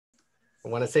I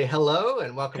want to say hello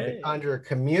and welcome to Conjuror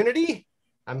Community.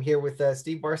 I'm here with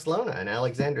Steve Barcelona and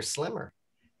Alexander Slimmer.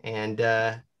 And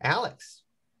Alex,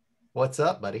 what's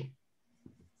up, buddy?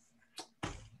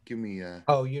 Give me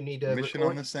you need a mission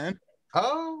record? on this end?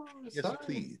 Oh, yes, sorry.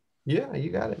 please. Yeah, you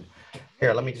got it.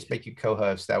 Here, let me just make you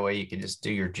co-host. That way you can just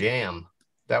do your jam.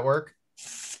 That work?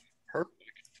 Perfect.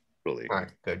 Really. All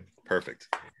right, good. Perfect.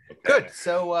 Okay. Good.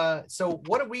 So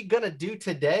what are we gonna do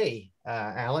today,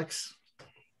 Alex?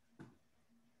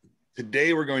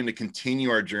 Today we're going to continue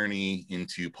our journey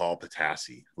into Paul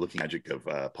Potassy, looking at the magic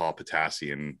of Paul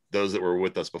Potassy. And those that were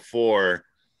with us before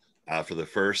for the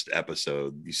first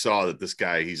episode, you saw that this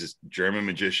guy, he's a German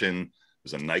magician,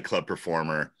 was a nightclub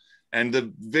performer. And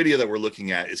the video that we're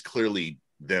looking at is clearly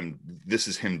this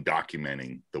is him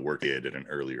documenting the work he did at an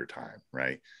earlier time,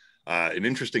 right? An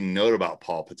interesting note about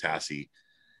Paul Potassy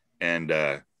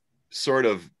and sort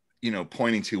of,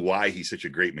 pointing to why he's such a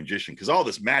great magician, because all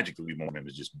this magic that we want him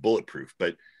is just bulletproof.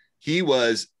 But he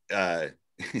was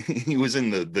he was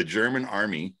in the German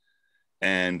army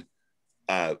and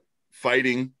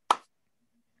fighting,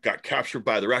 got captured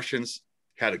by the Russians,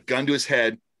 had a gun to his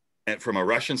head, and from a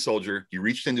Russian soldier, he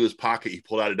reached into his pocket, he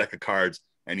pulled out a deck of cards,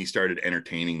 and he started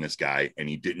entertaining this guy, and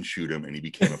he didn't shoot him, and he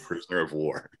became a prisoner of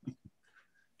war.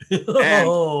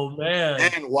 Man!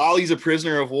 And while he's a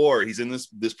prisoner of war, he's in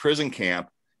this prison camp,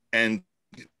 and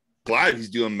alive, he's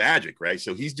doing magic, right?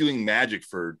 So he's doing magic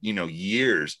for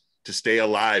years to stay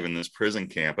alive in this prison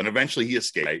camp, and eventually he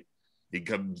escapes. Right? He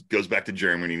goes back to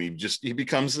Germany, and he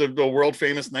becomes the world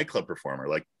famous nightclub performer.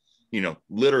 Like,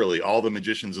 literally all the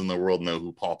magicians in the world know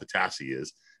who Paul Potassy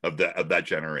is of that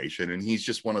generation, and he's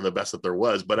just one of the best that there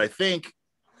was. But I think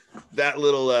that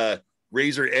little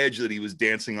razor edge that he was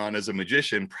dancing on as a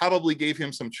magician probably gave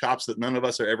him some chops that none of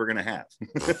us are ever going to have.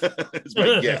 Is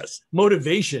my guess.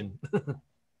 Motivation.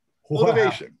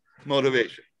 Motivation.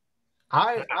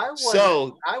 I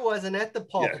wasn't at the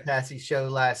Paul Potassy show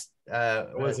last.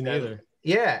 Wasn't either.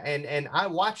 Yeah, and I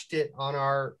watched it on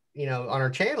our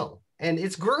channel, and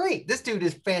it's great. This dude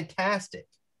is fantastic.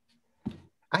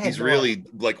 He's really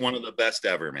like one of the best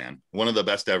ever, man. One of the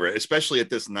best ever, especially at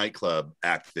this nightclub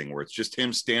act thing where it's just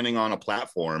him standing on a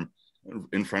platform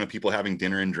in front of people having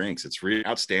dinner and drinks. It's really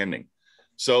outstanding.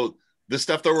 So the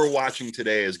stuff that we're watching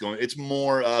today it's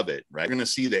more of it, right? We're going to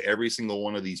see that every single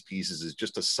one of these pieces is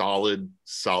just a solid,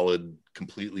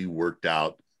 completely worked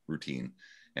out routine.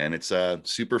 And it's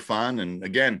super fun. And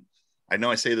again, I know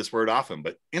I say this word often,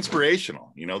 but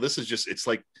inspirational. This is just,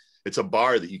 it's a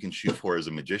bar that you can shoot for as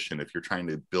a magician if you're trying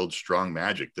to build strong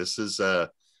magic. This is a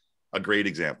great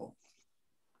example.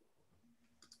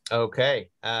 Okay.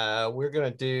 We're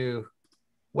going to do,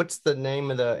 what's the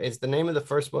name of is the name of the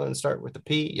first one start with the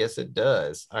P? Yes, it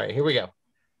does. All right, here we go.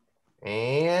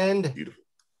 And beautiful.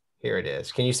 Here it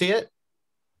is. Can you see it?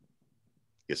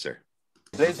 Yes, sir.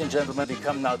 Ladies and gentlemen, we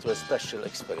come now to a special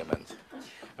experiment.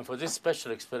 And for this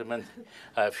special experiment,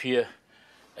 I have here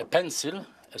a pencil,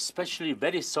 especially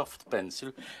very soft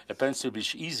pencil, a pencil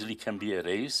which easily can be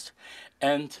erased,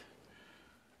 and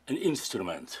an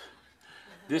instrument.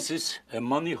 This is a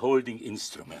money-holding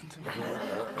instrument.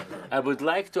 I would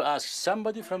like to ask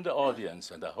somebody from the audience,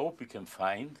 and I hope we can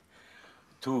find,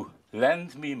 to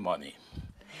lend me money.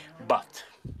 But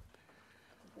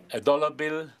a dollar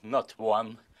bill, not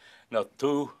one, not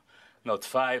two, not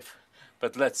five,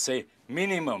 but let's say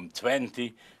minimum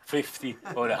 20, 50,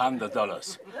 or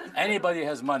 $100. Anybody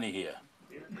has money here?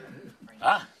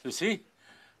 Ah, you see?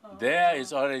 There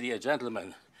is already a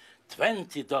gentleman.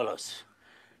 $20.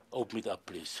 Open it up,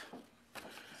 please.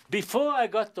 Before I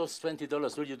got those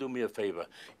 $20, will you do me a favor?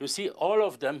 You see, all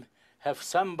of them have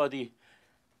somebody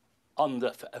on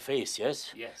the face,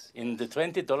 yes? Yes. In the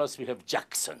 $20, we have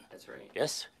Jackson. That's right.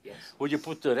 Yes? Yes. Will you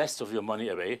put the rest of your money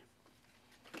away?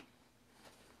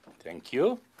 Thank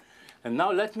you. And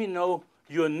now let me know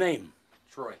your name.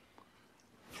 Troy.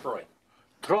 Troy.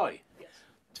 Troy. Yes.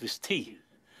 With T.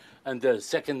 And the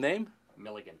second name?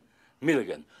 Milligan.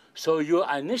 Milligan. So your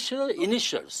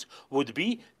initials would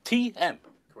be TM.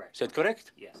 Correct. Is that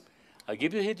correct? Yes. I'll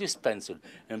give you here this pencil.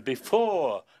 And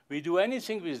before we do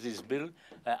anything with this bill,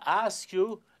 I ask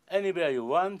you anywhere you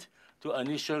want to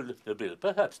initial the bill,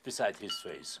 perhaps beside his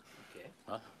face.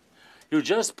 Okay. You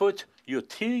just put your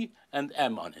T and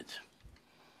M on it.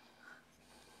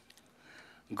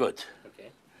 Good. Okay.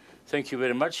 Thank you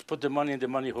very much. Put the money in the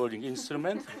money-holding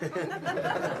instrument.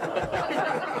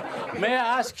 May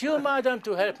I ask you, madam,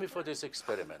 to help me for this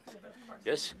experiment?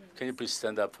 Yes? Can you please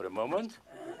stand up for a moment?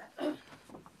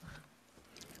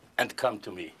 And come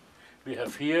to me. We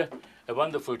have here a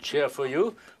wonderful chair for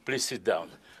you. Please sit down.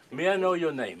 May I know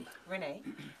your name? Renee.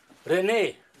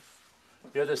 Renee.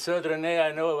 You're the third Rene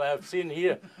I know I have seen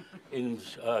here in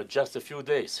just a few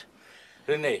days.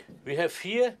 Rene, we have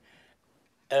here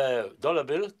a dollar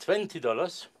bill,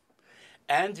 $20,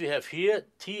 and we have here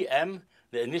TM,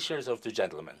 the initials of the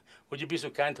gentleman. Would you be so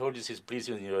kind to hold this, please,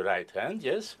 in your right hand,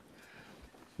 yes?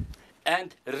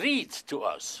 And read to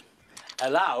us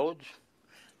aloud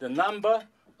the number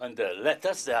and the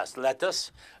letters, there's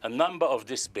letters, a number of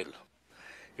this bill.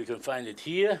 You can find it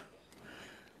here.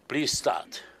 Please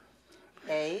start.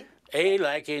 A. A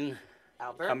like in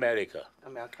Albert. America.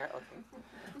 America, okay.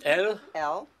 L.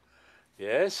 L.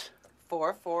 Yes.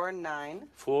 449.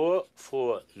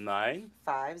 449.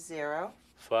 50.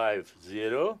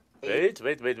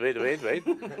 50. Wait.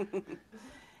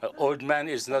 Old man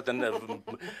is not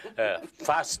a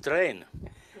fast train.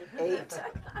 8.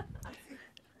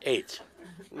 8.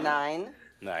 9.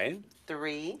 9.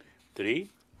 3. 3.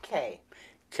 K.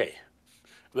 K.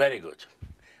 Very good.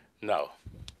 Now,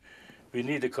 we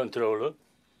need a controller.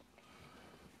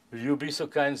 Will you be so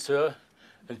kind, sir,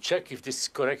 and check if this is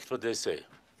correct what they say?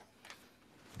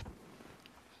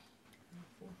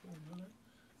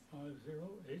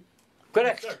 508.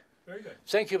 Correct. Sir, very good.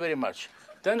 Thank you very much.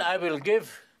 Then I will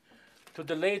give to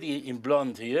the lady in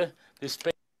blonde here this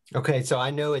paper. Okay, so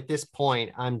I know at this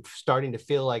point I'm starting to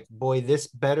feel like, boy, this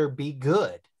better be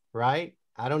good, right?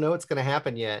 I don't know what's going to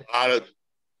happen yet. A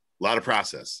lot of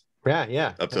process.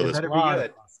 Yeah. Up till It this better be Lot of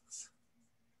good. process.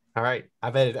 All right, I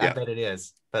bet it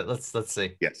is. But let's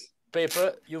see. Yes.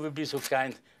 Paper, you will be so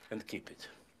kind and keep it.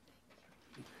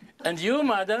 And you,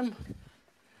 madam,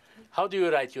 how do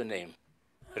you write your name?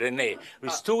 Renee,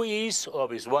 with 2 E's or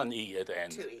with 1 E at the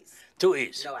end? 2 E's. 2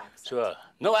 E's. No accent. Sure.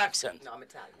 No accent. No, I'm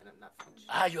Italian. I'm not French.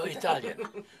 Ah, you're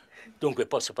Italian. Dunque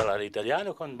posso parlare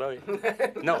italiano con voi?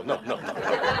 No.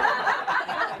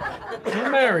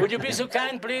 American. Would you be so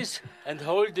kind, please, and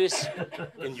hold this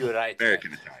in your right hand?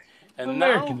 American Italian. And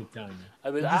American now Italian. I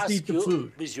will Just ask eat the you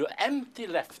food. with your empty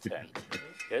left hand.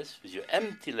 Yes, with your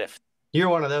empty left. You're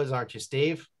one of those, aren't you,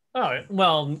 Steve? Oh,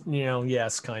 well,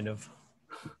 yes, kind of.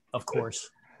 Of course.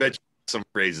 Bet you some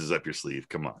phrases up your sleeve.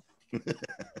 Come on.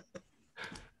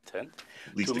 Hand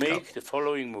Least to a make couple. the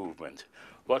following movement.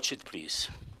 Watch it, please.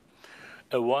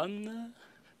 A 1,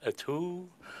 a 2,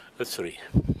 a 3.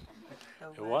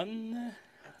 A 1.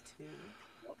 2,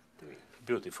 3.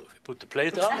 Beautiful. We put the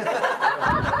plate on.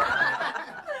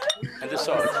 And the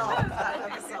salt.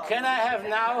 Can I have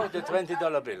now the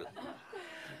 $20 bill?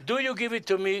 Do you give it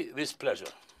to me with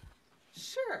pleasure?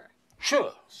 Sure.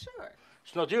 Sure. Sure.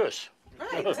 It's not yours.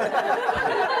 Right.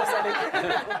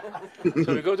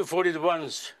 So we go to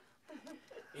 41s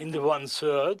in the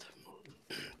 1/3.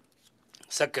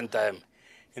 Second time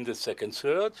in the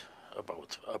 2/3.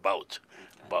 About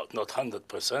not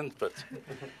 100%, but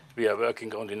we are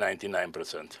working only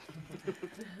 99%.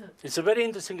 It's a very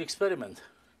interesting experiment.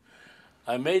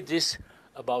 I made this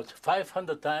about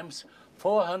 500 times,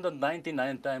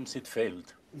 499 times it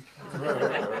failed.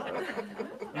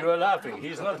 You are laughing,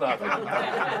 he's not laughing.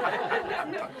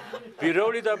 We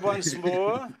roll it up once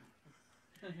more.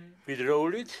 We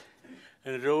roll it,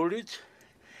 and roll it,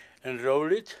 and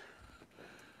roll it.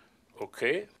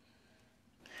 Okay.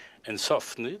 And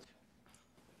soften it.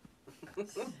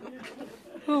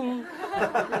 Will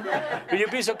you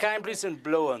be so kind, please, and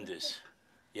blow on this?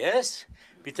 Yes?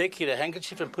 We take here a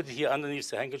handkerchief and put it here underneath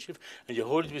the handkerchief, and you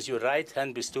hold it with your right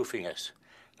hand with 2 fingers.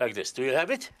 Like this. Do you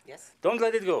have it? Yes. Don't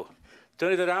let it go.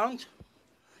 Turn it around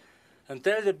and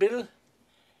tell the bill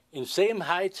in same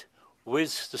height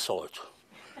with the salt.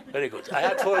 Very good. I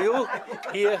have for you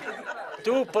here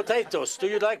 2 potatoes. Do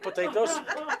you like potatoes?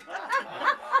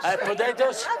 I have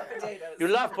potatoes. You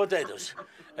love potatoes.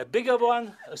 A bigger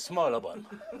one, a smaller one.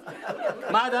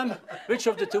 Madam, which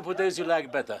of the 2 potatoes you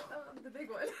like better? The big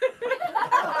one.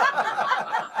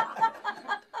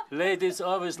 Ladies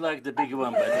always like the bigger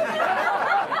one better.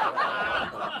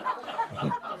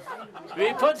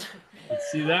 We put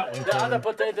See that one the other coming.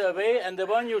 potato away, and the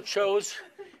one you chose,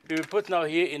 we will put now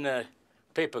here in a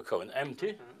paper cone.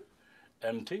 Empty.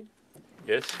 Empty.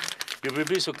 Yes. You will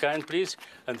be so kind, please,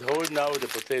 and hold now the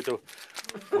potato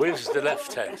with the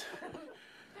left hand.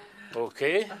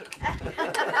 Okay.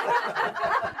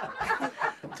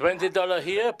 $20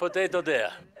 here, potato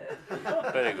there.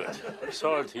 Very good.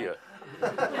 Salt here.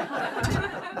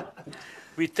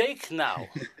 We take now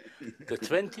the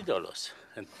 $20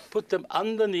 and put them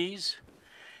underneath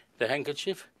the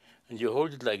handkerchief, and you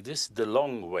hold it like this the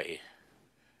long way,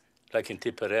 like in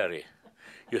Tipperary.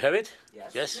 You have it?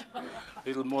 Yes. Yes? A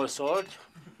little more salt.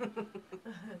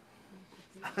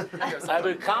 I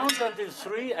will count until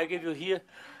 3. I give you here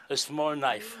a small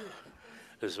knife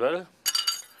as well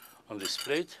on this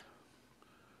plate.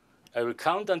 I will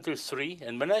count until 3,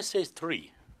 and when I say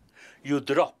 3, you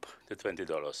drop the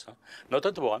 $20. Huh? Not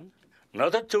at 1,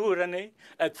 not at 2, Rene,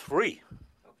 at 3.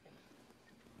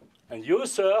 And you,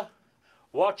 sir,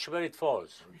 watch where it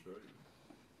falls.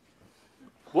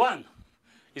 1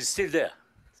 is still there.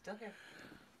 Still here.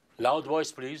 Loud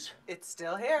voice, please. It's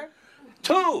still here.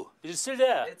 2 is still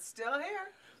there. It's still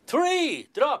here. 3,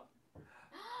 drop.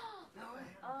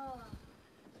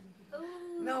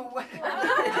 No way. It's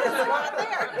not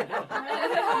there.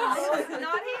 It's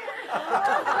not here.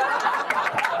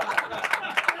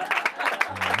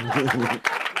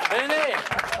 Rene,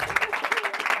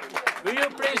 will you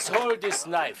please hold this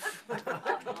knife?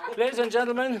 Ladies and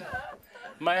gentlemen,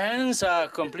 my hands are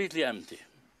completely empty.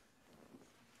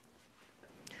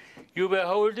 You were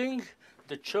holding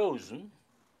the chosen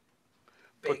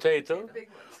potato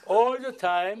all the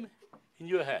time in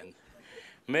your hand.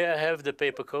 May I have the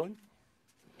paper cone?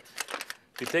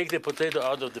 You take the potato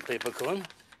out of the paper cone.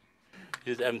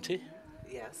 Is it empty?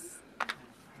 Yes.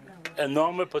 A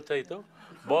normal potato,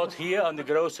 bought here on the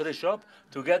grocery shop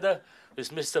together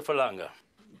with Mr. Falanga.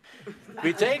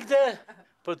 We take the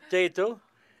potato,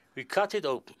 we cut it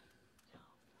open.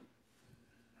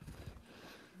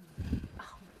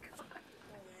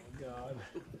 God.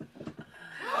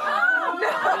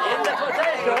 In the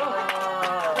potato,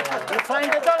 you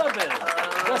find the dollar bill.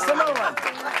 Just a moment.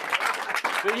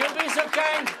 Will you be so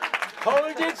kind?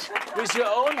 Hold it with your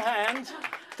own hand.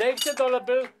 Take the dollar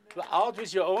bill out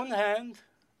with your own hand.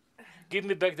 Give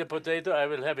me back the potato. I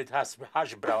will have it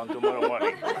hash brown tomorrow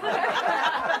morning.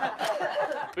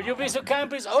 Will you be so kind?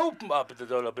 Please open up the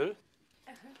dollar bill.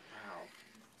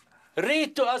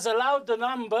 Read to us aloud the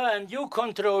number, and you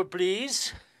control,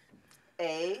 please.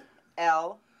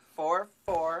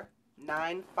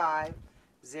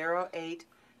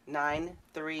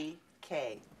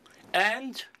 AL44950893K.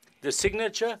 And the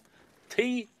signature,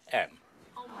 TM.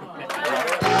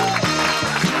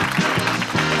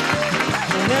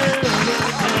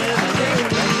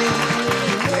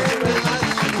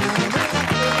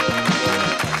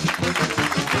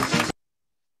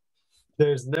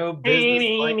 There's no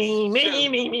business like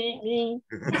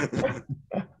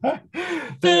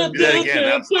Do that again.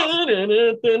 That's awesome.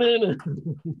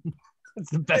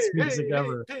 It's the best music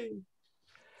ever.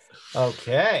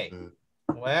 Okay.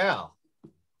 Wow.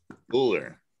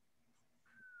 Cooler.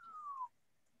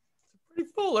 Pretty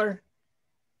fuller.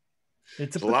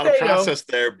 It's There's a lot of process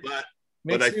there,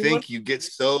 but I think you get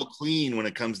so clean when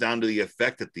it comes down to the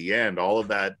effect at the end. All of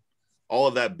that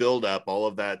build-up, all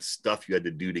of that stuff you had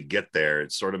to do to get there,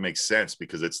 it sort of makes sense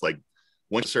because it's like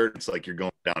once it's like you're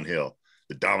going downhill.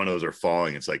 The dominoes are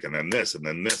falling. It's like, and then this, and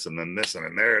then this, and then this, and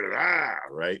then there,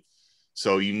 right?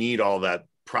 So you need all that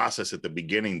process at the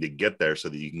beginning to get there so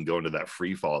that you can go into that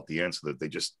free fall at the end so that they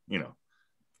just,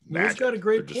 Neil's got a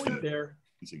great point there.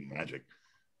 It's magic.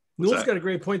 Neil's got a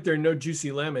great point there. No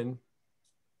juicy lemon.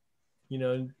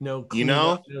 No.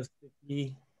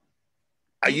 Sticky.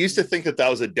 I used to think that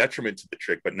was a detriment to the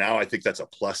trick, but now I think that's a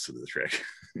plus to the trick.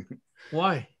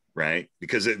 Why? Right?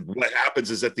 Because what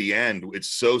happens is at the end, it's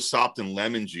so sopped in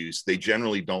lemon juice, they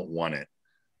generally don't want it.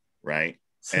 Right?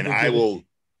 So and I will,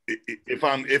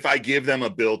 if I give them a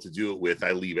bill to do it with,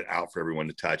 I leave it out for everyone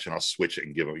to touch, and I'll switch it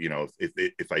and give it,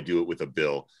 if I do it with a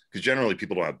bill, because generally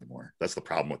people don't have more. That's the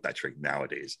problem with that trick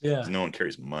nowadays. Yeah. No one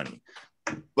carries money.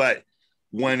 But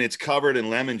when it's covered in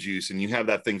lemon juice and you have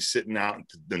that thing sitting out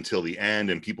until the end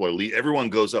and people are everyone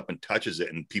goes up and touches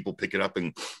it and people pick it up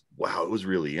and wow, it was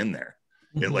really in there.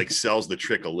 It like sells the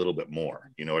trick a little bit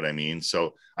more. You know what I mean?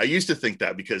 So I used to think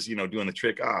that because, doing the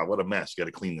trick, what a mess. You got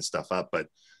to clean this stuff up. But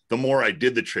the more I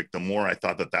did the trick, the more I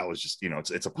thought that was just,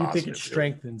 it's a positive. You think it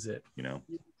strengthens it. I'm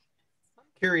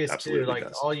curious too,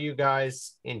 like all you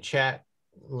guys in chat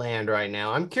land right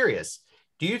now, I'm curious.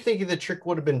 Do you think the trick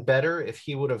would have been better if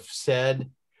he would have said,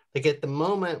 like at the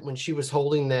moment when she was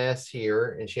holding this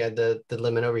here and she had the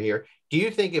lemon over here, do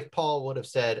you think if Paul would have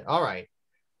said, all right,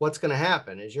 what's going to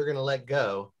happen is you're going to let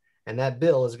go and that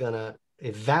bill is going to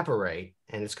evaporate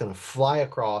and it's going to fly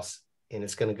across and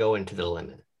it's going to go into the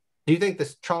lemon? Do you think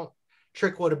this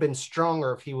trick would have been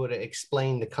stronger if he would have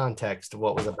explained the context of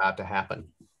what was about to happen?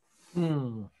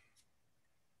 A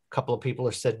couple of people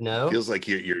have said no. Feels like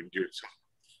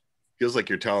feels like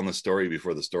you're telling the story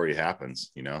before the story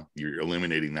happens. You're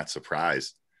eliminating that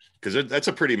surprise because that's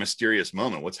a pretty mysterious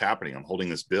moment. What's happening? I'm holding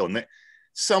this bill, and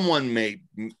someone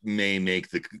may make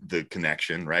the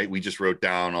connection, right? We just wrote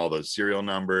down all the serial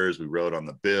numbers. We wrote on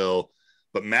the bill,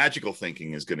 but magical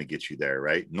thinking is going to get you there,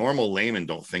 right? Normal laymen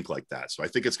don't think like that. So I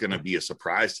think it's going to be a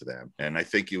surprise to them. And I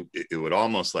think it would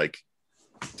almost like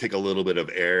take a little bit of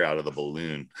air out of the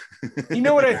balloon. You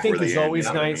know what I think is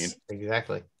always nice?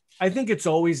 Exactly. I think it's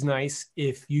always nice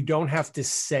if you don't have to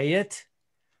say it,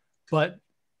 but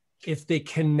if they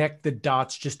connect the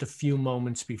dots just a few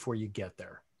moments before you get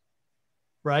there.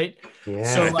 Right? Yeah.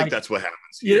 So I think that's what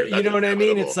happens here. You know what I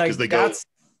mean? It's like, that's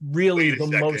really the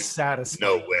most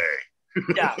satisfying. No way.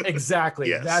 Yeah, exactly.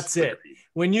 Yes, that's it.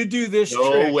 When you do this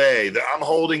no trick, way. I'm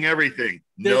holding everything.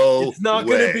 No, it's not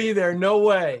going to be there. No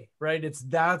way. Right?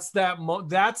 That's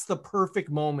the perfect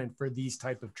moment for these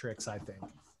type of tricks, I think.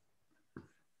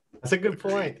 That's a good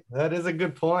point. That is a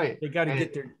good point. They got to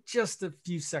get there just a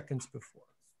few seconds before.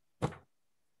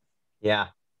 Yeah.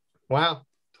 Wow.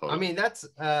 Totally. I mean, that's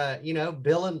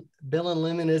Bill and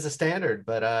Lemon is a standard,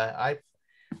 but I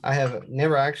have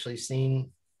never actually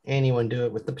seen anyone do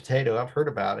it with the potato. I've heard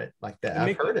about it like that.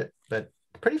 I've heard it, but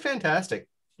pretty fantastic.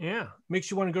 Yeah, makes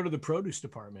you want to go to the produce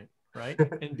department, right?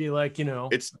 And be like,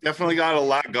 it's definitely got a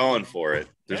lot going for it.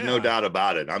 There's no doubt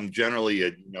about it. I'm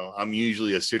generally I'm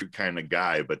usually a suited kind of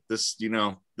guy, but this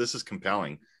this is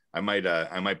compelling. I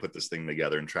might put this thing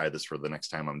together and try this for the next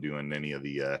time I'm doing any of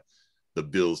the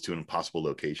bills to impossible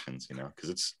locations,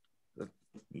 because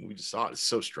we just saw it. It's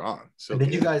so strong. So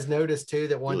did you guys notice too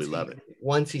that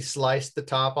once he sliced the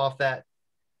top off that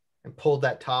and pulled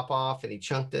that top off and he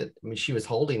chunked it? I mean, she was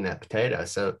holding that potato,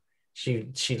 so she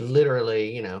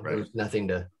literally, there was nothing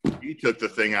to. She took the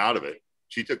thing out of it.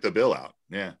 She took the bill out.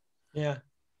 Yeah. Yeah.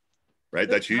 Right.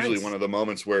 That's usually one of the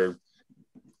moments where,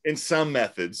 in some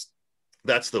methods,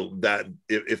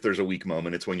 if there's a weak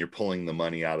moment, it's when you're pulling the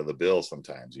money out of the bill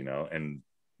sometimes,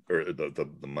 or the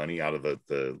money out of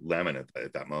the lemon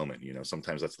at that moment,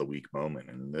 sometimes that's the weak moment.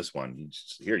 And in this one,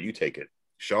 you take it,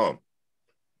 show them,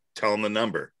 tell them the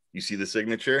number. You see the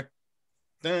signature?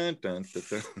 Dun, dun, dun,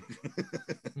 dun.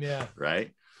 Yeah.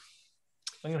 Right.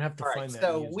 I'm gonna have to find that.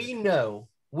 So we know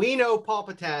Paul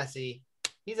Potassy.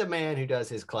 He's a man who does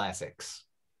his classics,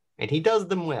 and he does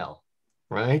them well,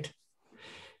 right?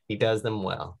 He does them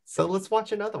well. So let's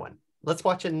watch another one. Let's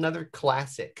watch another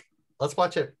classic. Let's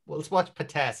watch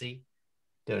Potassy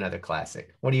do another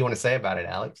classic. What do you want to say about it,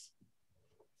 Alex?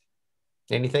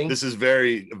 Anything? This is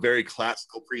very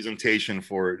classical presentation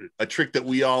for a trick that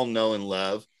we all know and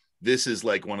love. This is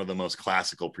like one of the most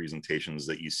classical presentations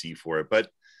that you see for it.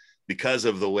 But because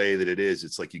of the way that it is,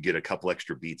 it's like you get a couple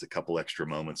extra beats, a couple extra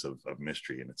moments of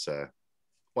mystery. And it's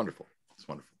wonderful. It's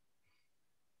wonderful.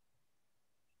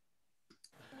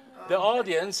 The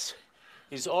audience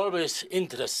is always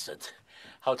interested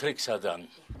how tricks are done.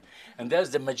 And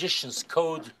there's the magician's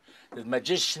code that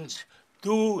magicians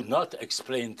do not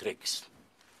explain tricks.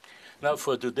 Now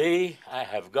for today, I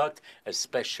have got a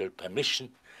special permission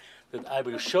that I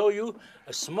will show you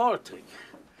a small trick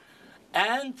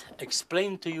and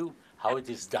explain to you how it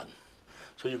is done.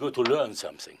 So you go to learn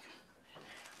something.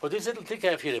 For this little trick,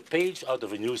 I have here a page out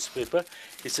of a newspaper.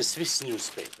 It's a Swiss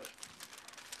newspaper.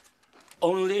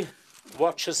 Only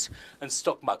watches and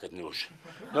stock market news,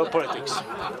 no politics.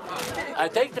 I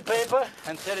take the paper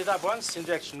and tear it up once in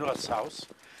direction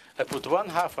north-south. I put one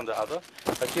half on the other.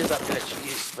 I tear it up direction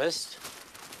east-west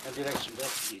and direction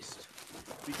west-east.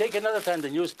 We take another time the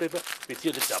newspaper, we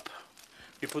tear it up.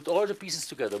 We put all the pieces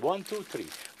together, 1, 2, 3,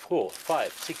 4,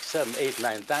 5, 6, 7, 8,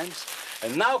 9 times.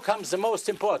 And now comes the most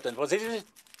important. What is it?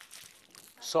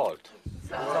 Salt.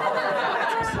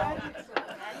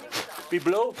 We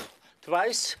blow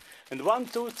twice. And 1,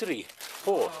 2, 3,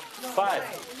 4, 5,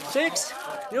 6,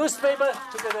 newspaper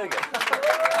together again.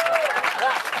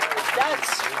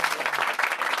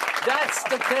 That's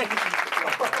the trick.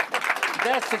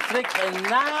 That's the trick. And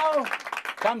now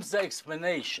comes the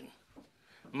explanation.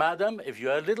 Madam, if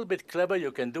you are a little bit clever,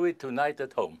 you can do it tonight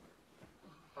at home.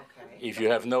 Okay. If you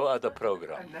have no other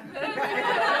program.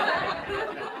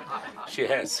 She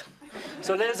has.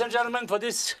 So, ladies and gentlemen, for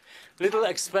this little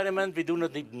experiment, we do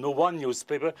not need one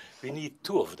newspaper, we need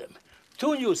 2 of them.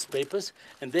 2 newspapers,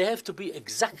 and they have to be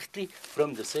exactly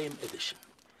from the same edition.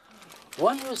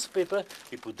 One newspaper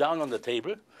we put down on the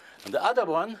table, and the other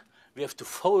one we have to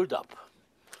fold up.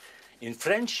 In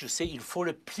French, you say il faut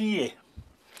le plier.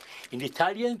 In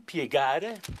Italian,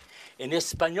 piegare. In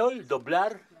Espanol,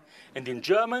 doblar. And in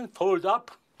German, fold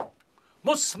up.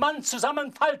 Muss man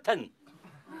zusammenfalten.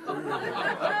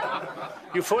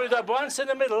 You fold up once in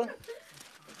the middle.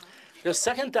 The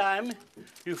second time,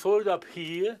 you fold up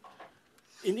here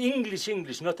in English,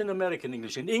 not in American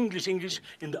English, in English,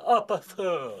 in the upper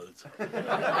third.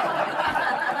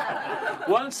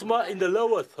 Once more in the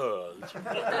lower third.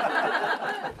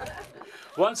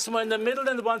 Once more in the middle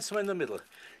and once more in the middle.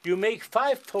 You make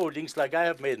 5 foldings like I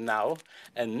have made now,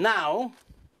 and now,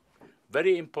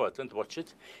 very important, watch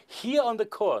it, here on the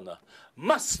corner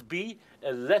must be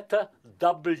a letter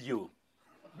W.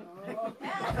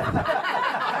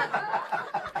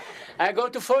 I'm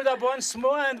going to fold up once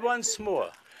more and once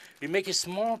more. We make a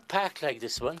small pack like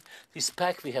this one. This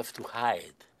pack we have to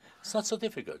hide. It's not so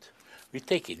difficult. We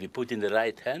take it, we put it in the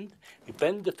right hand, we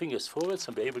bend the fingers forwards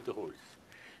and be able to hold it.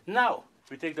 Now,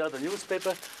 we take the other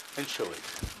newspaper and show it.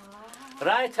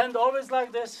 Right hand always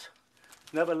like this,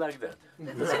 never like that.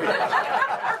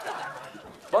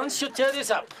 Once you tear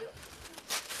this up,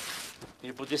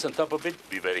 you put this on top of it,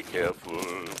 be very careful.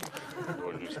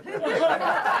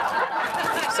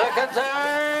 Second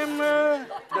time,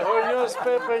 the whole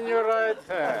newspaper in your right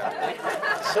hand.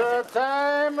 Third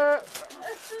time,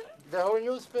 the whole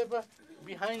newspaper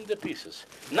behind the pieces.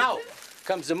 Now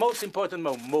comes the most important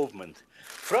movement.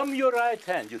 From your right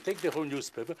hand, you take the whole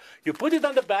newspaper, you put it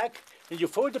on the back, and you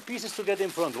fold the pieces together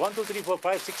in front. 1, 2, 3, 4,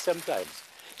 5, 6, 7 times.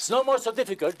 It's no more so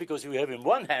difficult because you have in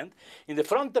one hand, in the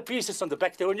front the pieces, on the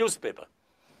back the whole newspaper.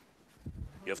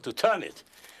 You have to turn it.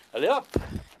 Allez up.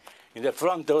 In the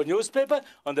front the whole newspaper,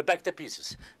 on the back the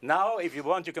pieces. Now, if you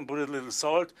want, you can put a little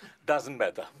salt. Doesn't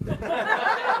matter.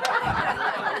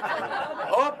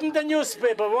 Open the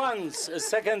newspaper once, a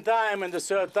second time, and the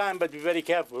third time, but be very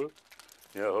careful.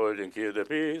 You're holding here the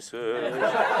pieces. You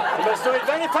must do it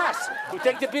very fast. You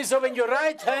take the piece over in your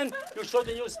right hand, you show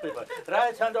the newspaper.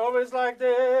 Right hand always like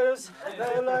this,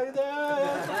 like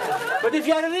that. But if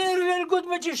you're a real good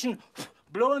magician,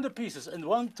 blow on the pieces, and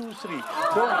 1, 2, 3, 4, 5,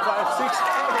 6.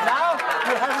 Now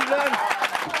you haven't learned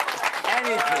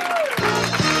anything.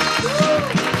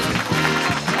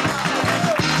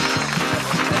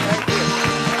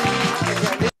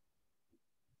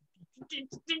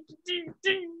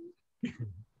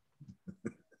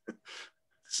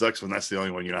 Sucks when that's the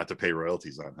only one you don't have to pay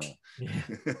royalties on, huh? Yeah.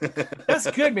 That's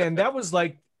good, man. That was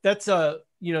like, that's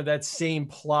that same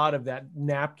plot of that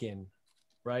napkin,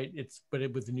 right?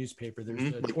 With the newspaper.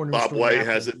 There's the torn Bob White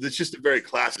napkin. has it. It's just a very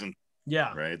classic.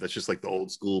 Yeah. Right. That's just like the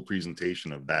old school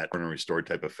presentation of that torn and restored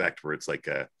type effect where it's like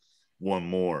a one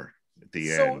more at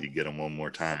the end. You get them one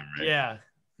more time, right? Yeah.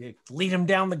 You lead him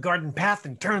down the garden path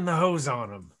and turn the hose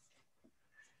on him.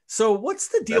 So what's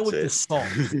the deal with the salt?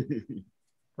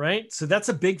 Right? So that's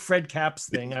a big Fred Capps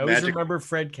thing. I always remember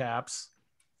Fred Capps.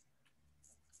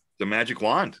 The magic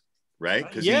wand, right?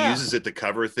 Because he uses it to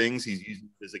cover things. He's using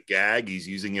it as a gag. He's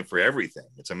using it for everything.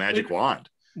 It's a magic wand.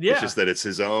 Yeah. It's just that it's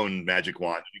his own magic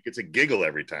wand. He gets a giggle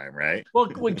every time, right? Well,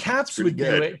 when Capps would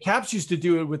do it, Capps used to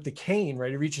do it with the cane,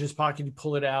 right? He'd reach in his pocket, he'd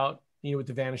pull it out, with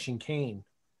the vanishing cane.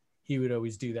 He would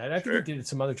always do that. I think he did it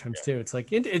some other times too. It's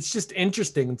like, it's just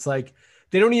interesting. It's like,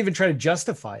 they don't even try to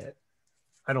justify it.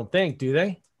 I don't think, do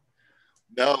they?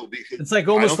 No, because it's like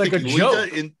almost like a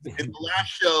joke. In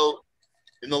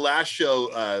the last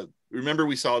show, remember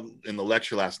we saw in the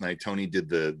lecture last night, Tony did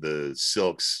the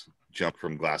silks jump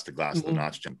from glass to glass, the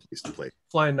knots jump place to place.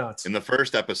 Flying knots. In the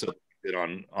first episode, we did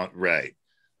on right.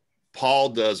 Paul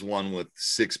does one with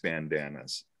 6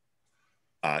 bandanas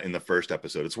in the first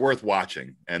episode. It's worth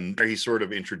watching. And he sort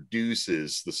of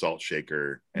introduces the salt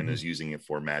shaker and is using it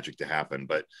for magic to happen.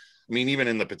 But I mean, even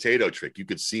in the potato trick, you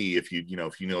could see if you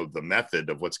know the method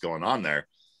of what's going on there,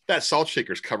 that salt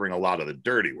shaker is covering a lot of the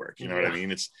dirty work. You know what I mean?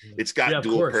 It's got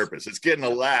dual purpose. It's getting a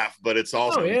laugh, but it's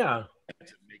also to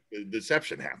make the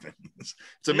deception happen. It's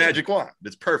a magic wand.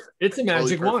 It's perfect. It's a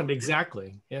magic wand,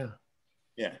 exactly. Yeah.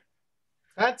 Yeah.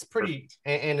 That's pretty.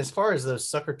 And as far as those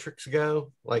sucker tricks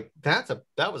go, like that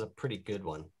was a pretty good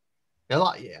one.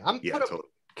 Totally.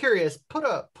 Curious, put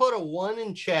a 1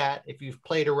 in chat if you've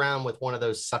played around with one of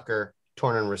those sucker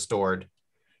torn and restored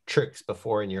tricks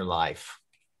before in your life.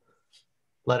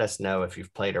 Let us know if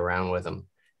you've played around with them.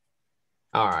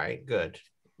 All right, good.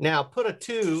 Now put a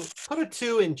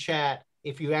 2 in chat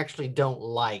if you actually don't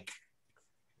like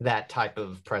that type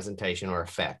of presentation or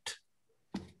effect.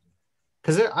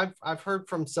 Because I've heard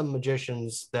from some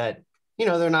magicians that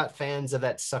they're not fans of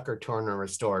that sucker torn and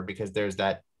restored because there's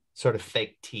that sort of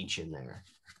fake teach in there.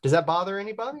 Does that bother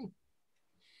anybody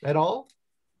at all?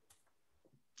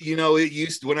 It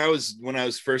used when I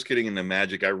was first getting into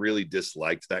magic, I really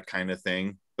disliked that kind of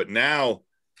thing. But now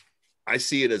I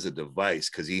see it as a device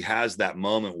because he has that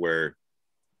moment where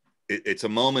it's a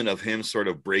moment of him sort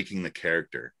of breaking the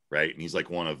character, right? And he's like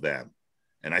one of them.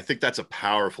 And I think that's a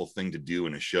powerful thing to do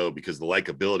in a show because the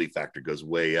likability factor goes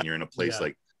way up. You're in a place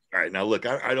like, all right, now look,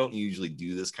 I don't usually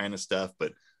do this kind of stuff,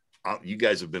 but you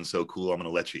guys have been so cool. I'm going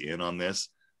to let you in on this.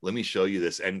 Let me show you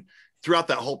this. And throughout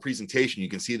that whole presentation, you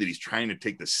can see that he's trying to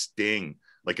take the sting,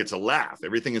 like it's a laugh.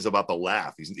 Everything is about the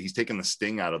laugh. He's taking the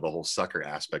sting out of the whole sucker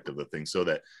aspect of the thing so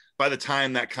that by the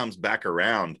time that comes back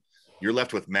around, you're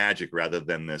left with magic rather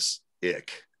than this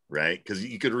ick, right? Because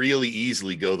you could really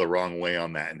easily go the wrong way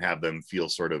on that and have them feel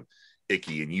sort of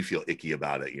icky and you feel icky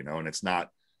about it, and it's not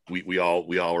we all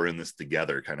are in this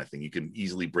together kind of thing. You can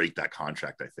easily break that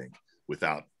contract, I think,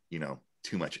 without,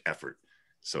 too much effort,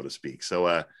 so to speak. So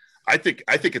I think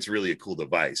it's really a cool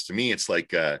device. To me, it's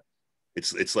like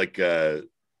it's like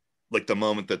the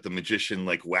moment that the magician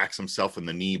like whacks himself in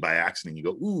the knee by accident. You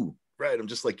go, ooh, right, I'm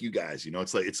just like you guys.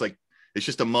 It's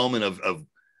just a moment of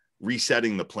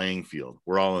resetting the playing field.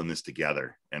 We're all in this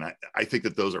together. And I think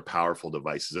that those are powerful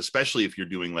devices, especially if you're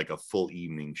doing like a full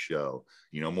evening show,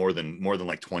 more than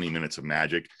like 20 minutes of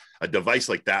magic. A device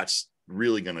like that's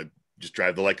really going to just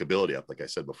drive the likability up. Like I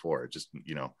said before, it just,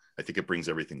 I think it brings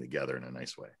everything together in a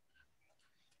nice way.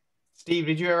 Steve,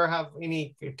 did you ever have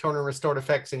any tone and restored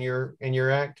effects in your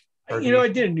act? I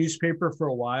did a newspaper for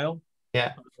a while.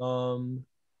 Yeah.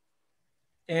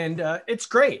 And it's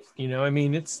great.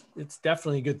 It's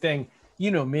definitely a good thing.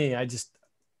 Me,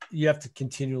 you have to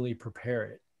continually prepare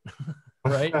it.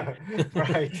 Right.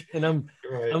 Right. And I'm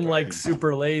like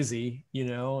super lazy,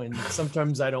 and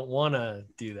sometimes I don't want to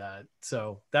do that.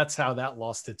 So that's how that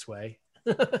lost its way.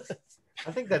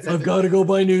 I think I've got to go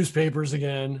buy newspapers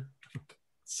again.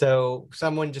 So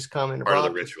someone just commented, part of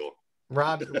the ritual.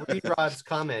 Read Rod's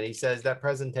comment. He says that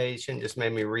presentation just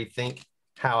made me rethink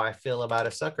how I feel about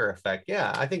a sucker effect.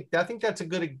 Yeah, I think that's a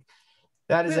good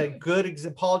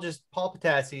example. Paul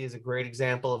Potassy is a great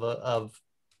example of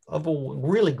a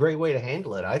really great way to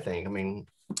handle it, I think.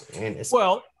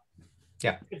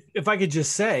 If I could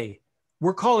just say,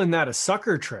 we're calling that a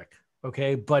sucker trick,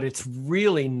 okay? But it's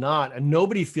really not, and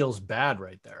nobody feels bad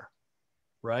right there,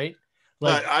 right?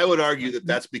 But I would argue that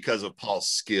that's because of Paul's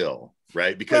skill,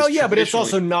 right? Because but it's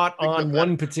also not on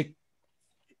one particular.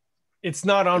 It's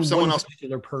not on one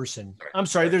particular person. I'm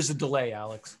sorry, there's a delay,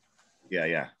 Alex.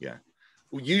 Yeah.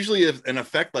 Usually, if an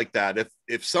effect like that,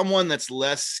 if someone that's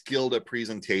less skilled at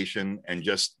presentation and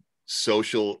just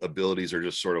social abilities are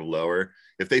just sort of lower,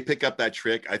 if they pick up that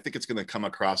trick, I think it's going to come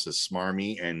across as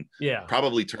smarmy and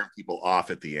probably turn people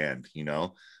off at the end,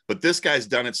 But this guy's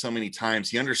done it so many times.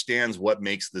 He understands what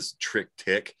makes this trick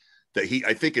tick. That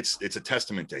I think it's a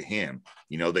testament to him,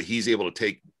 that he's able to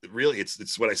take, really,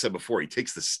 it's what I said before. He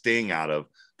takes the sting out of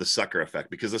the sucker effect,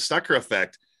 because the sucker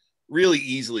effect really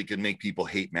easily can make people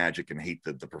hate magic and hate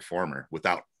the performer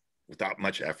without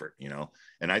much effort,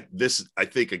 And I think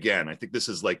this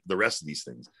is like the rest of these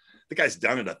things. The guy's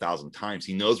done it 1,000 times.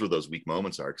 He knows where those weak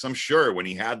moments are. Cause I'm sure when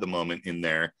he had the moment in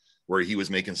there where he was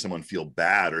making someone feel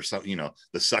bad or something,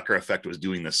 the sucker effect was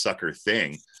doing the sucker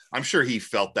thing. I'm sure he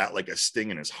felt that like a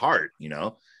sting in his heart,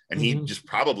 and he just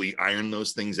probably ironed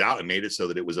those things out and made it so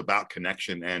that it was about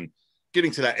connection and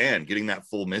getting to that end, getting that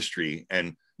full mystery.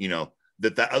 And,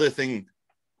 that other thing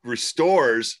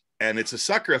restores, and it's a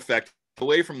sucker effect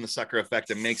away from the sucker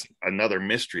effect and makes another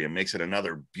mystery and makes it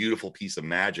another beautiful piece of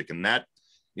magic. And that,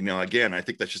 again, I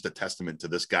think that's just a testament to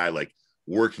this guy, like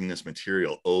working this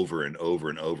material over and over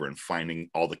and over and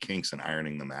finding all the kinks and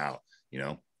ironing them out,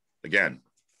 again,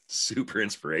 super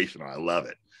inspirational. I love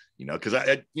it, because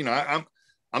I'm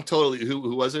totally,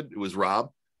 who was it? It was Rob.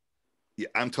 Yeah,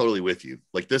 I'm totally with you.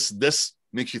 Like this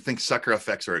makes you think sucker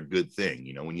effects are a good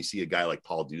thing. When you see a guy like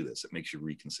Paul do this, it makes you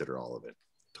reconsider all of it.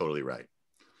 Totally right.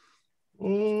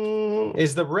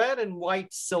 Is the red and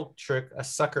white silk trick a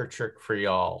sucker trick for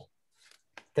y'all?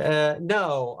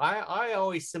 No, I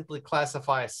always simply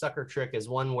classify a sucker trick as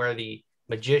one where the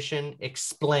magician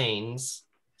explains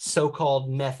so-called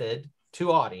method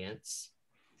to audience,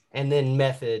 and then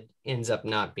method ends up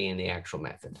not being the actual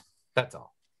method. That's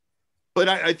all. But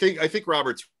I think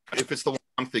Robert's, if it's the one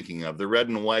I'm thinking of, the red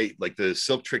and white, like the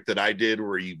silk trick that I did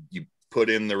where you put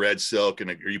in the red silk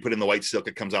or you put in the white silk,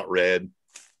 it comes out red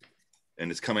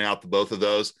and it's coming out both of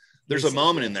those. There's a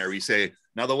moment in there where you say,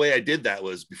 now the way I did that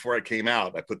was before I came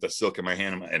out, I put the silk in my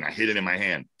hand and I hid it in my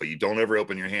hand, but you don't ever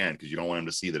open your hand because you don't want him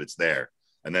to see that it's there.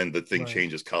 And then the thing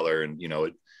changes color and,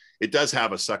 it does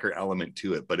have a sucker element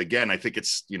to it. But again, I think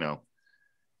it's,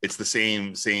 it's the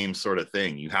same sort of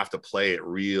thing. You have to play it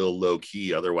real low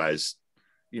key. Otherwise,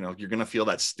 you're going to feel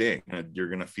that sting. You're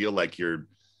going to feel like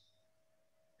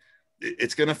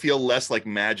it's going to feel less like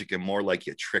magic and more like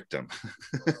you tricked them,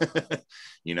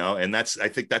 and I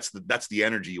think that's the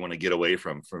energy you want to get away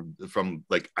from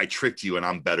like, I tricked you and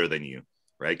I'm better than you.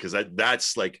 Right. Cause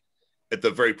that's like at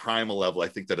the very primal level. I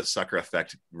think that a sucker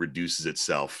effect reduces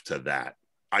itself to that.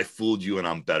 I fooled you and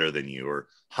I'm better than you, or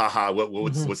haha.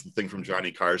 What's the thing from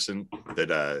Johnny Carson that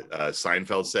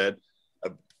Seinfeld said?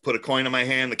 Put a coin in my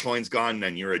hand, the coin's gone,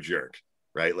 then you're a jerk,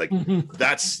 right? Like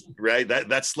that's right.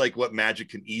 That's like what magic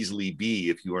can easily be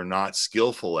if you are not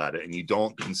skillful at it and you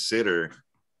don't consider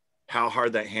how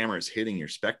hard that hammer is hitting your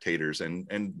spectators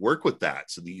and work with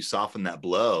that so that you soften that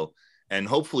blow and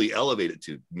hopefully elevate it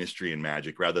to mystery and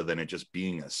magic rather than it just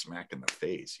being a smack in the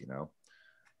face, you know.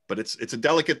 But it's a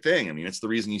delicate thing. I mean, it's the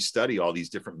reason you study all these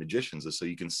different magicians, is so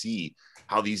you can see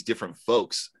how these different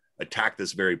folks attack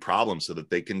this very problem so that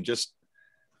they can just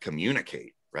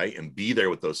communicate, right? And be there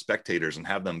with those spectators and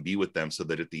have them be with them, so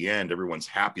that at the end, everyone's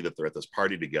happy that they're at this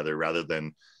party together rather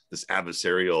than this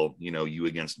adversarial, you know, you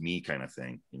against me kind of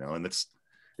thing, you know. And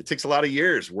it takes a lot of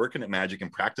years working at magic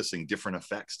and practicing different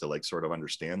effects to like sort of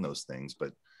understand those things,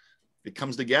 but it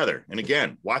comes together. And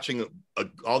again, watching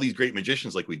all these great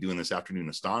magicians like we do in this Afternoon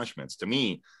Astonishments, to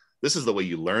me, this is the way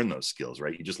you learn those skills,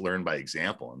 right? You just learn by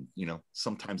example and, you know,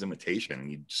 sometimes imitation,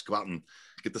 and you just go out and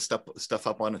get the stuff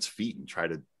up on its feet and try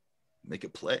to make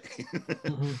it play.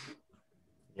 Mm-hmm.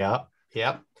 Yep.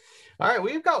 All right,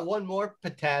 we've got one more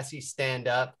Potassy stand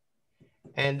up,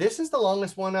 and this is the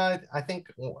longest one I think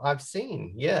I've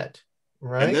seen yet.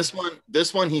 Right. And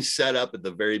this one he set up at the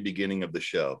very beginning of the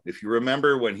show. If you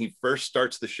remember, when he first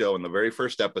starts the show in the very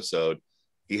first episode,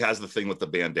 he has the thing with the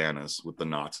bandanas, with the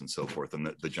knots and so forth, and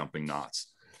the jumping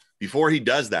knots. Before he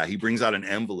does that, he brings out an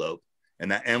envelope, and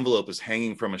that envelope is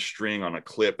hanging from a string on a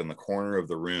clip in the corner of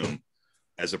the room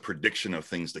as a prediction of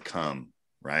things to come,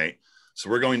 right?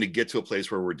 So we're going to get to a place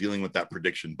where we're dealing with that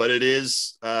prediction, but it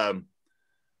is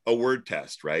a word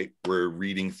test, right? We're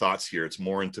reading thoughts here. It's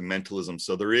more into mentalism.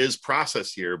 So there is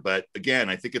process here, but again,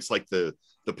 I think it's like the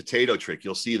potato trick.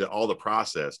 You'll see that all the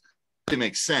process, it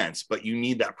makes sense, but you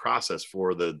need that process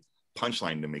for the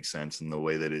punchline to make sense in the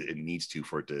way that it needs to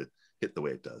for it to hit the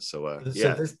way it does. So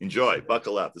enjoy,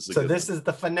 buckle up. This is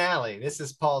the finale. This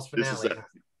is Paul's finale.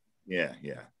 Yeah.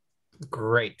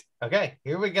 Great. Okay,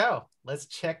 here we go. Let's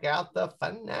check out the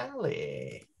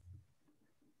finale.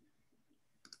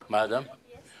 Madam,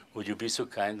 would you be so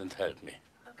kind and help me?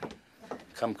 Okay.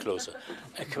 Come closer.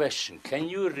 A question. Can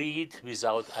you read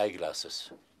without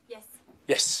eyeglasses? Yes.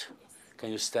 Yes.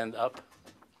 Can you stand up?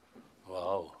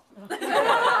 Wow.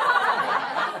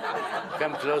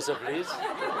 Come closer, please.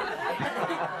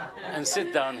 And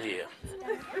sit down here.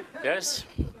 Yes?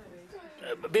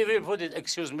 We will put it,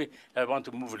 excuse me, I want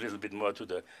to move a little bit more to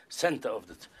the center of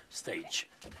the stage.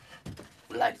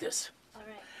 Like this. All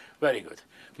right. Very good.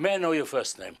 May I know your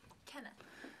first name?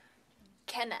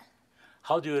 Kenna.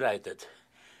 How do you write it?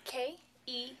 Kenna.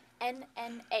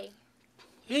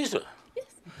 Easy. Yes.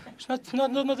 It's not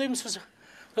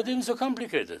even so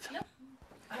complicated. No.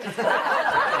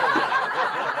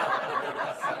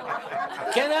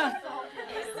 Kenna,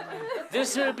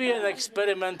 this will be an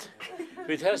experiment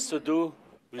which has to do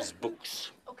with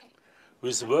books. Okay.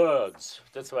 With words.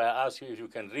 That's why I ask you if you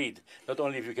can read. Not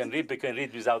only if you can read, but you can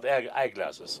read without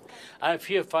eyeglasses. I have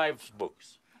here 5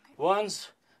 books. Okay.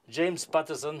 One's James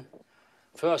Patterson,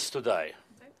 First to Die.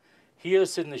 Okay. Here,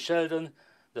 Sidney Sheldon,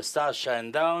 The Stars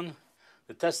Shine Down,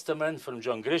 The Testament from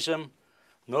John Grisham,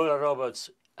 Nora Roberts'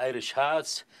 Irish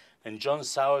Hearts, and John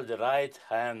Sowell, The Right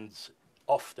Hand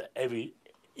of the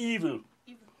Evil.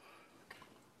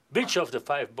 Which of the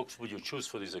 5 books would you choose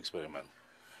for this experiment?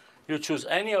 You choose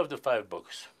any of the 5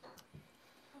 books.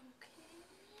 Okay.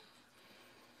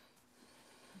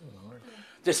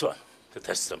 This one, The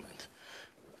Testament.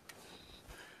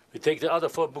 We take the other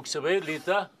 4 books away,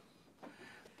 Lita.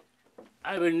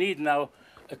 I will need now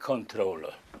a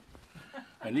controller.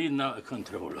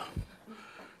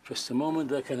 Just a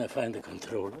moment, where can I find the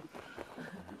controller?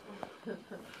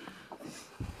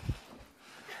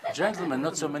 Gentlemen,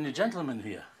 not so many gentlemen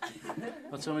here.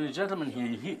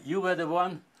 You were the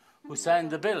one who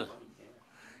signed the bill.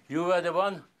 You were the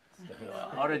one,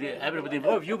 already everybody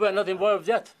involved. You were not involved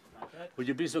yet. Would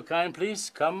you be so kind, please?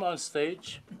 Come on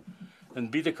stage and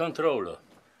be the controller.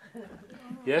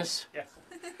 Yes? Yes.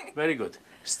 Very good.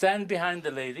 Stand behind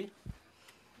the lady.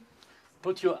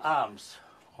 Put your arms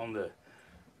on the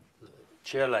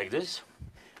chair like this.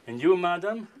 And you,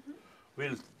 madam,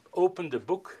 will open the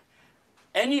book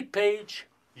any page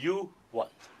you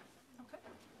want. Okay.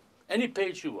 Any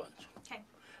page you want. Okay.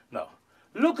 Now,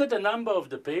 look at the number of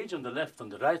the page on the left, on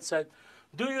the right side.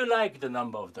 Do you like the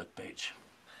number of that page?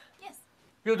 Yes.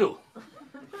 You do?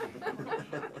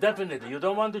 Definitely. You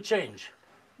don't want to change?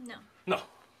 No. No.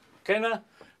 Kenna?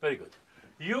 Very good.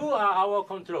 You are our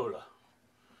controller.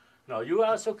 Now, you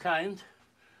are so kind.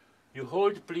 You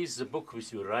hold, please, the book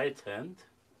with your right hand.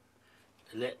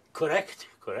 Correct,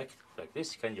 like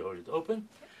this. Can you hold it open?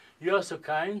 You are so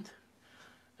kind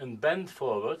and bend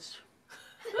forwards.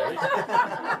 Right?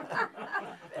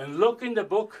 And look in the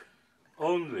book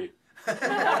only.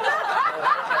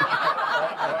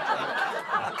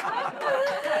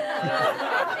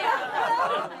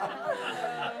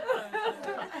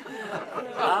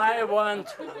 I want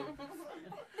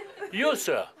you,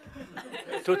 sir,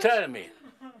 to tell me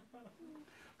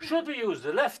Should we use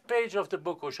the left page of the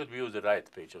book or should we use the right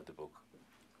page of the book?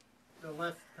 The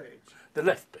left page. The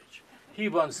left page. He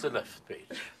wants the left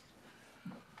page.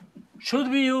 Should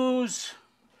we use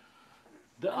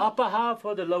the upper half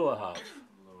or the lower half?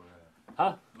 Lower half.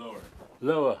 Huh? Lower.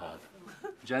 Lower half.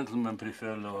 Gentlemen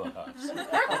prefer lower halves. So,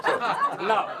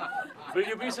 now, will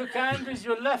you be so kind with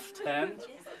your left hand,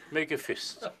 make a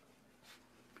fist.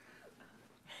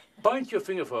 Point your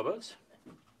finger forwards.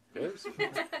 Yes.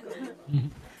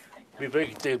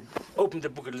 Open the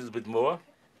book a little bit more.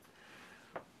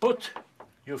 Put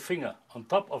your finger on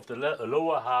top of the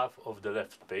lower half of the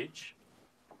left page.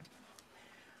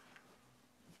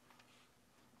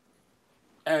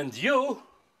 And you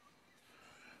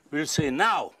will say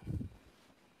now.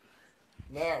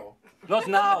 Now. Not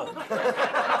now.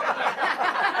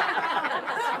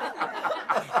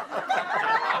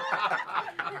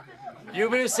 You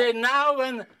will say now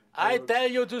when I tell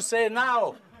you to say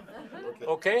now.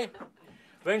 Okay?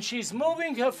 When she's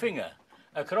moving her finger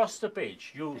across the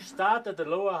page, you start at the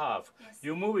lower half. Yes.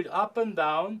 You move it up and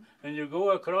down, and you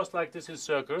go across like this in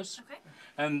circles. Okay.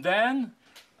 And then,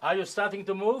 are you starting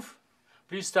to move?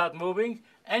 Please start moving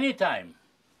anytime.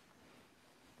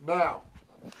 Now.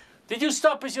 Did you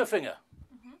stop with your finger?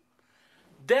 Mm-hmm.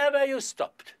 There where you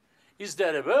stopped, is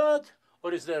there a word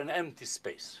or is there an empty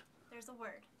space? There's a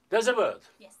word. There's a word.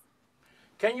 Yes.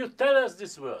 Can you tell us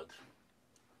this word?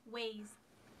 Ways.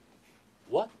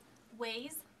 What?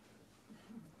 Ways.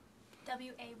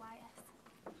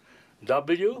 W-A-Y-S.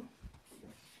 W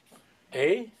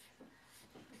A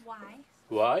Y.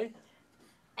 Y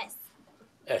S.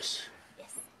 S.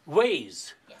 Yes.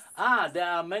 Ways. Yes. Ah, there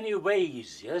are many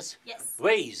ways, yes? Yes.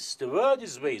 Ways. The word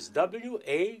is ways.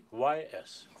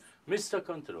 W-A-Y-S. Mr.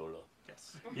 Controller.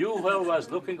 Yes. You who was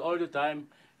looking all the time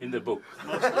in the book.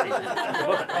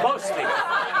 Mostly.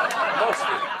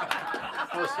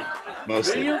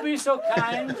 Will you be so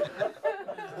kind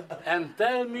and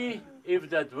tell me if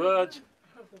that word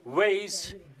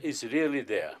ways is really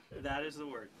there? That is the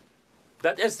word.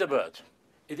 That is the word.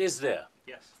 It is there.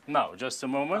 Yes. Now, just a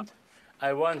moment.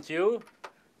 I want you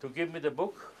to give me the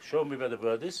book. Show me where the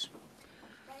word is.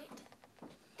 Right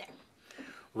there.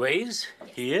 Ways,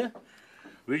 here.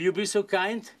 Will you be so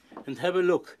kind and have a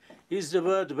look? Is the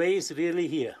word ways really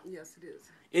here? Yes, it is.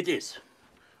 It is.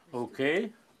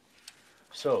 Okay.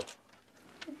 So,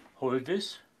 hold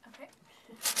this. Okay.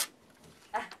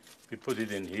 We put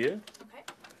it in here. Okay.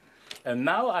 And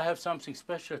now I have something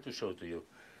special to show to you.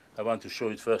 I want to show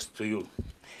it first to you.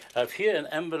 I have here an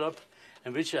envelope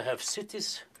in which I have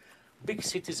cities, big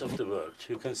cities of the world.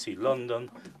 You can see London,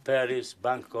 Paris,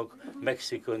 Bangkok,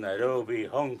 Mexico, Nairobi,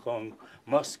 Hong Kong,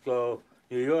 Moscow,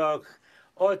 New York,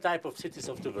 all type of cities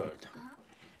of the world.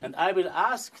 And I will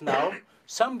ask now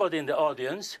somebody in the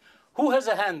audience who has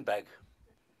a handbag.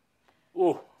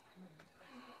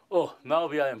 Oh, now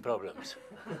we are in problems.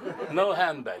 No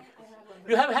handbag.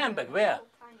 You have a handbag, where?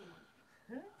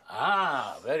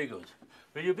 Ah, very good.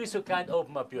 Will you be so kind,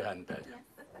 open up your handbag?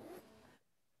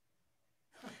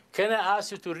 Can I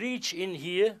ask you to reach in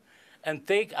here and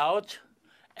take out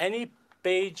any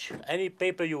page, any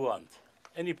paper you want?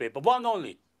 Any paper, one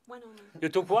only. One only. You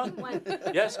took one? One.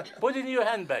 Yes, put it in your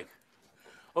handbag.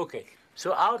 Okay,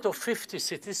 so out of 50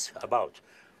 cities, about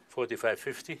 45,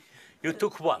 50, you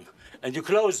took one and you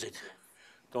closed it.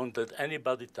 Don't let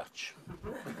anybody touch.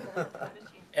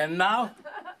 And now,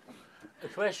 a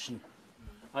question.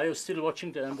 Are you still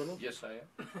watching the envelope? Yes, I am.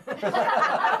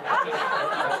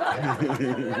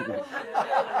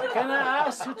 Can I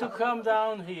ask you to come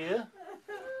down here?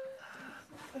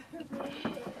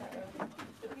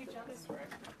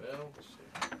 Well,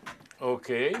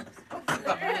 Okay,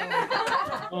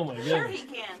 Oh my Sure goodness. he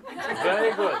can.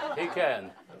 very good, he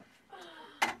can.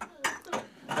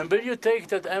 And will you take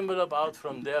that envelope out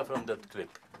from there, from that clip?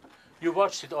 You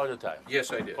watched it all the time?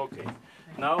 yes, I did. Okay.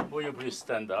 Now, will you please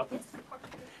stand up?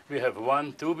 We have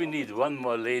 1, 2, we need one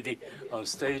more lady on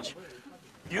stage.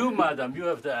 You, madam, you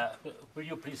have the, will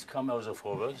you please come also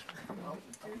forward?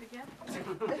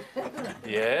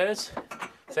 Yes,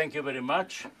 thank you very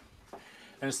much.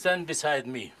 And stand beside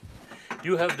me.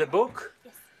 You have the book?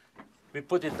 Yes. We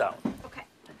put it down. Okay.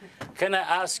 Can I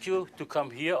ask you to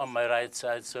come here on my right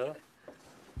side, sir?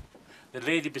 The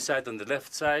lady beside on the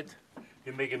left side,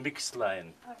 you make a mixed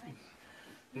line. All right.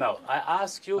 Now, I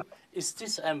ask you, is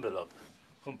this envelope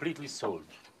completely sold?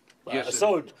 Yes, it is.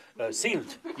 Sold,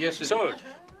 sealed. Yes, it is. Sold.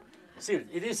 Sealed.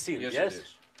 It is sealed, Yes, yes? it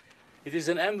is. It is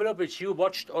an envelope which you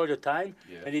watched all the time,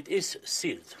 Yeah. and it is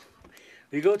sealed.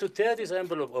 We go to tear this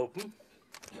envelope open.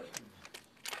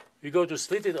 We go to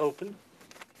slit it open.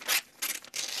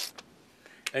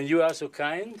 And you are so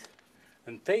kind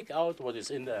and take out what is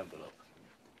in the envelope.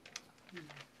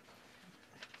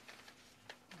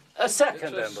 A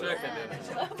second It's a envelope. second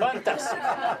envelope. Fantastic.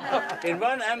 In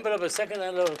one envelope, a second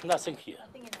envelope, nothing here.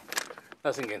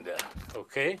 Nothing in there.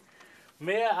 Okay.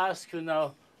 May I ask you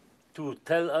now to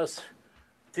tell us,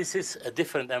 this is a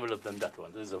different envelope than that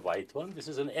one. This is a white one. This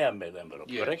is an airmail envelope,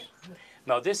 Yes. correct?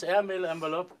 Now, this airmail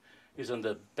envelope is on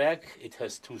the back. It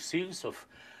has 2 seals of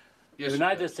Yes,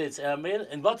 United it does. States Airmail.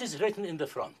 And what is written in the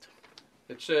front?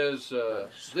 It says,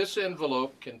 this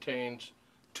envelope contains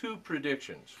 2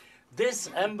 predictions. This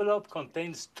envelope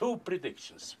contains 2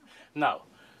 predictions. Now,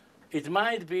 it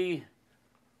might be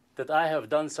that I have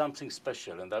done something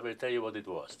special, and I will tell you what it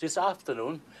was. This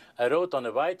afternoon, I wrote on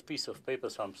a white piece of paper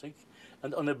something,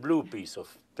 and on a blue piece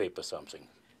of paper something.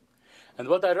 And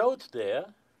what I wrote there,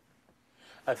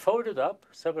 I folded up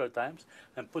several times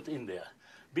and put in there.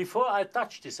 Before I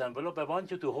touch this envelope, I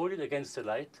want you to hold it against the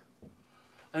light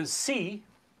and see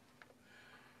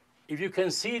if you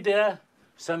can see there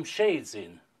some shades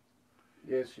in.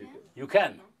 Yes, you can. You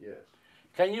can. Yes.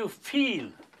 Can you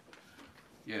feel?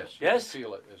 Yes. Yes? You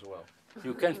can feel it as well.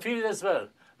 You can feel it as well.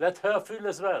 Let her feel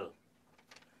as well.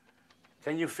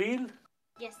 Can you feel?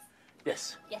 Yes.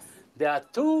 Yes. Yes. There are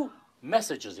 2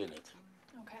 messages in it,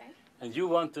 Okay. and you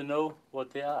want to know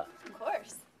what they are. Of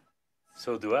course.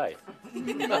 So do I.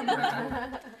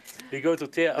 We go to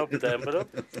tear open the envelope.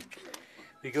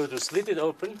 We go to slit it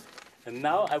open. And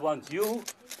now I want you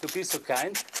to be so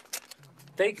kind.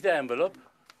 Take the envelope.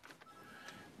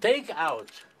 Take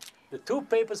out the 2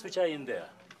 papers which are in there.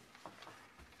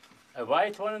 A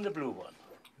white one and a blue one.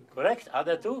 Correct? Are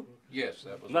there 2? Yes,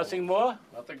 that was Nothing more?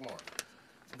 Nothing more.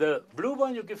 The blue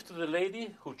one you give to the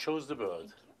lady who chose the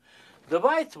bird. The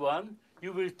white one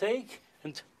you will take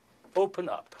and open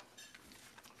up.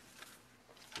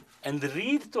 And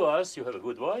read to us, you have a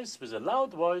good voice, with a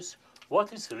loud voice,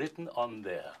 what is written on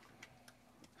there.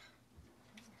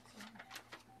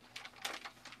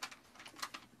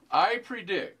 I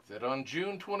predict that on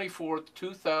June 24th,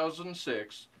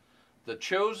 2006, the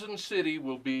chosen city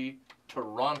will be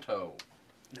Toronto.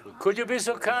 Could you be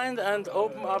so kind and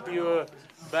open up your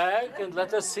bag and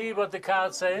let us see what the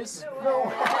card says?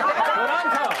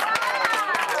 Toronto!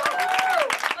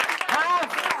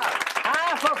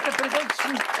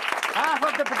 Half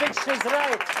of the prediction is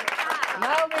right.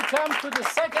 Now we come to the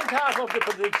second half of the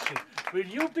prediction. Will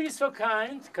you be so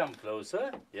kind? Come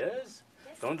closer. Yes?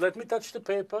 Don't let me touch the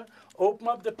paper. Open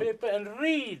up the paper and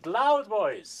read. Loud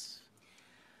voice.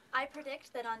 I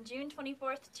predict that on June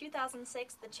 24th,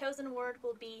 2006, the chosen word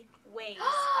will be waves.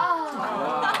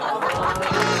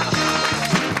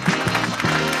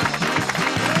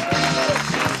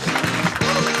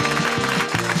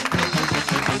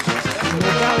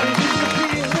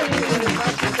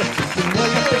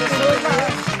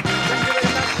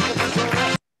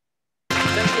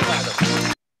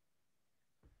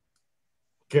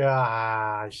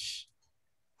 Gosh.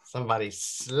 Somebody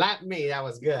slapped me. That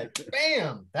was good.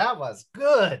 Bam. That was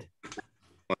good.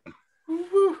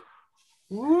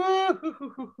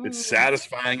 It's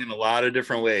satisfying in a lot of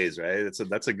different ways, right?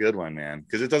 That's a good one, man.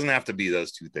 Because it doesn't have to be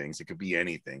those 2 things. It could be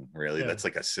anything, really. Yeah. That's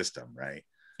like a system, right?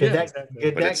 Did I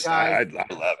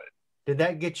love it. Did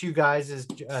that get you guys'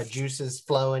 juices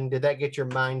flowing? Did that get your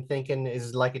mind thinking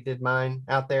is like it did mine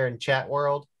out there in chat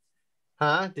world?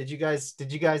 Huh? Did you guys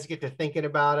get to thinking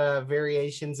about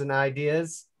variations and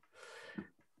ideas?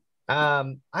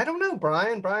 I don't know,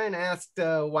 Brian. Brian asked,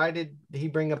 why did he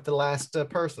bring up the last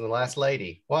person, the last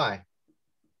lady? Why?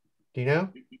 Do you know?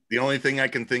 The only thing I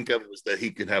can think of was that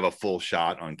he could have a full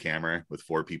shot on camera with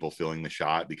 4 people filling the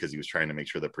shot because he was trying to make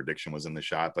sure the prediction was in the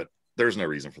shot. But there's no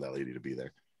reason for that lady to be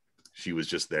there. She was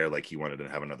just there like he wanted to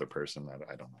have another person.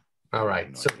 I don't know. All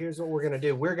right. So here's what we're going to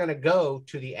do. We're going to go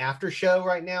to the after show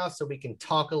right now so we can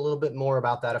talk a little bit more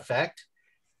about that effect.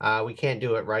 We can't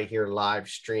do it right here live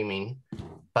streaming.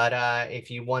 But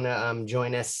if you want to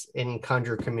join us in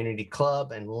Conjuror Community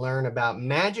Club and learn about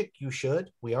magic, you should.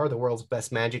 We are the world's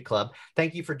best magic club.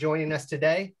 Thank you for joining us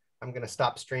today. I'm going to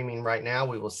stop streaming right now.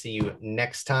 We will see you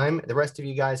next time. The rest of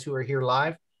you guys who are here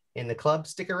live in the club,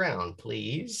 stick around,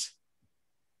 please.